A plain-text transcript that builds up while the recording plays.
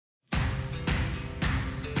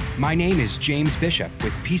My name is James Bishop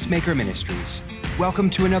with Peacemaker Ministries. Welcome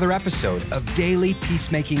to another episode of Daily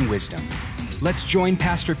Peacemaking Wisdom. Let's join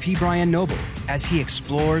Pastor P. Brian Noble as he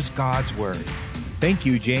explores God's Word. Thank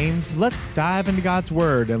you, James. Let's dive into God's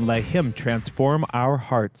Word and let Him transform our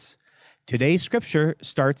hearts. Today's scripture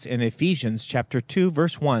starts in Ephesians chapter 2,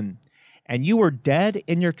 verse 1. And you were dead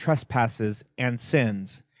in your trespasses and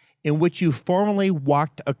sins, in which you formerly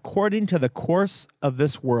walked according to the course of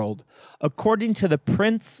this world, according to the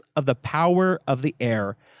prince of the power of the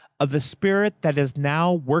air, of the spirit that is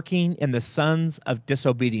now working in the sons of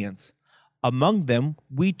disobedience. Among them,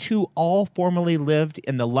 we too all formerly lived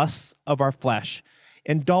in the lusts of our flesh,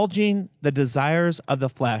 indulging the desires of the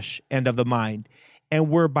flesh and of the mind, and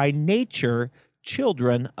were by nature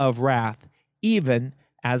children of wrath, even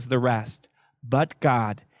as the rest. But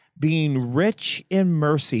God, being rich in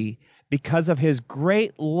mercy, because of his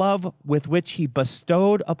great love with which he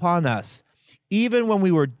bestowed upon us, even when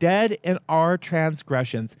we were dead in our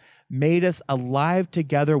transgressions, made us alive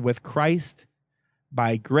together with Christ.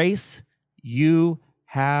 By grace you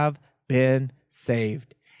have been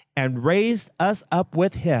saved, and raised us up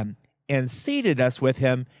with him, and seated us with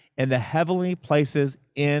him in the heavenly places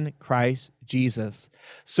in Christ Jesus,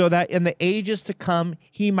 so that in the ages to come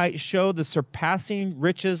he might show the surpassing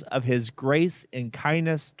riches of his grace and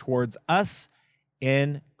kindness towards us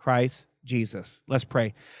in Christ Jesus. Let's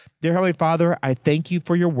pray. Dear Heavenly Father, I thank you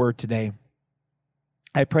for your word today.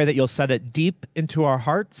 I pray that you'll set it deep into our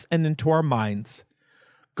hearts and into our minds.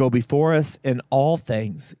 Go before us in all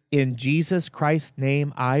things. In Jesus Christ's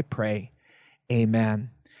name I pray. Amen.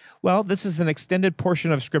 Well, this is an extended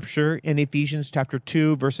portion of Scripture in Ephesians chapter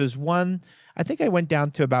 2, verses 1. I think I went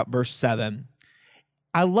down to about verse 7.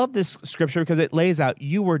 I love this Scripture because it lays out,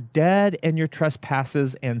 you were dead in your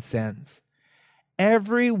trespasses and sins.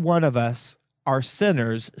 Every one of us are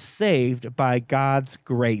sinners saved by God's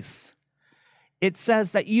grace. It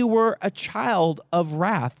says that you were a child of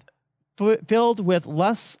wrath, filled with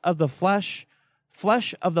lusts of the flesh,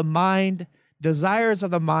 flesh of the mind, desires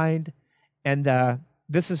of the mind, and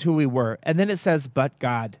this is who we were. And then it says, but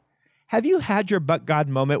God. Have you had your but God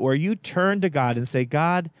moment where you turn to God and say,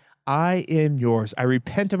 God, I am yours. I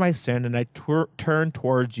repent of my sin and I turn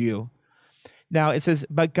towards you. Now it says,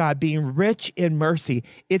 but God, being rich in mercy,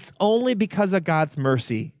 it's only because of God's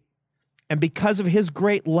mercy and because of his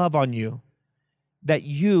great love on you that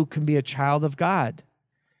you can be a child of God.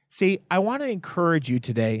 See, I want to encourage you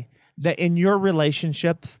today that in your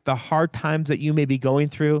relationships, the hard times that you may be going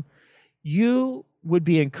through, you would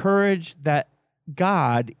be encouraged that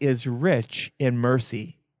God is rich in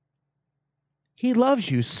mercy. He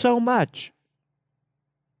loves you so much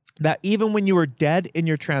that even when you were dead in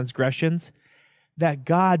your transgressions, that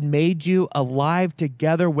God made you alive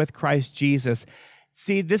together with Christ Jesus.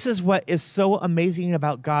 See, this is what is so amazing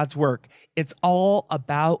about God's work. It's all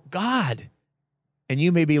about God. And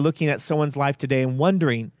you may be looking at someone's life today and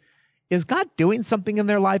wondering, is God doing something in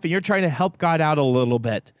their life? And you're trying to help God out a little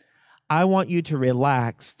bit. I want you to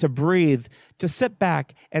relax, to breathe, to sit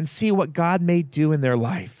back and see what God may do in their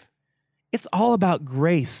life. It's all about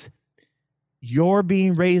grace. You're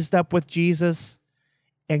being raised up with Jesus,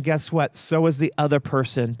 and guess what? So is the other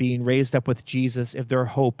person being raised up with Jesus if their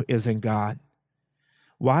hope is in God.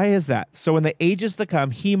 Why is that? So in the ages to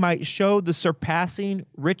come, he might show the surpassing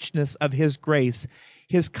richness of his grace,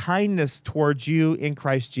 his kindness towards you in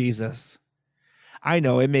Christ Jesus. I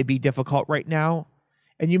know it may be difficult right now,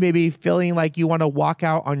 and you may be feeling like you want to walk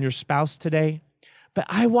out on your spouse today. But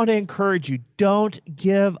I want to encourage you, don't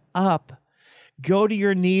give up. Go to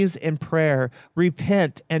your knees in prayer,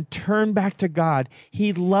 repent, and turn back to God.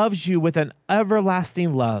 He loves you with an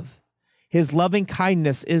everlasting love. His loving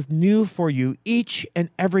kindness is new for you each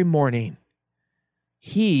and every morning.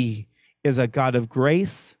 He is a God of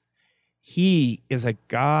grace. He is a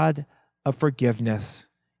God of forgiveness.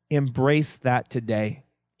 Embrace that today.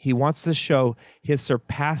 He wants to show his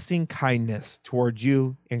surpassing kindness towards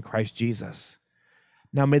you in Christ Jesus.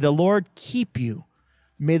 Now, may the Lord keep you.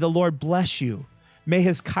 May the Lord bless you. May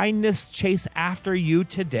his kindness chase after you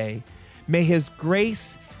today. May his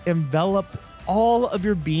grace envelop all of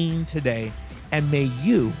your being today. And may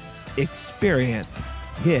you experience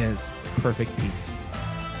his perfect peace.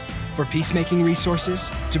 For peacemaking resources,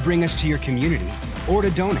 to bring us to your community, or to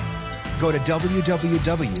donate, go to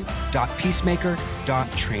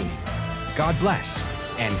www.peacemaker.training. God bless,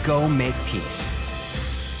 and go make peace.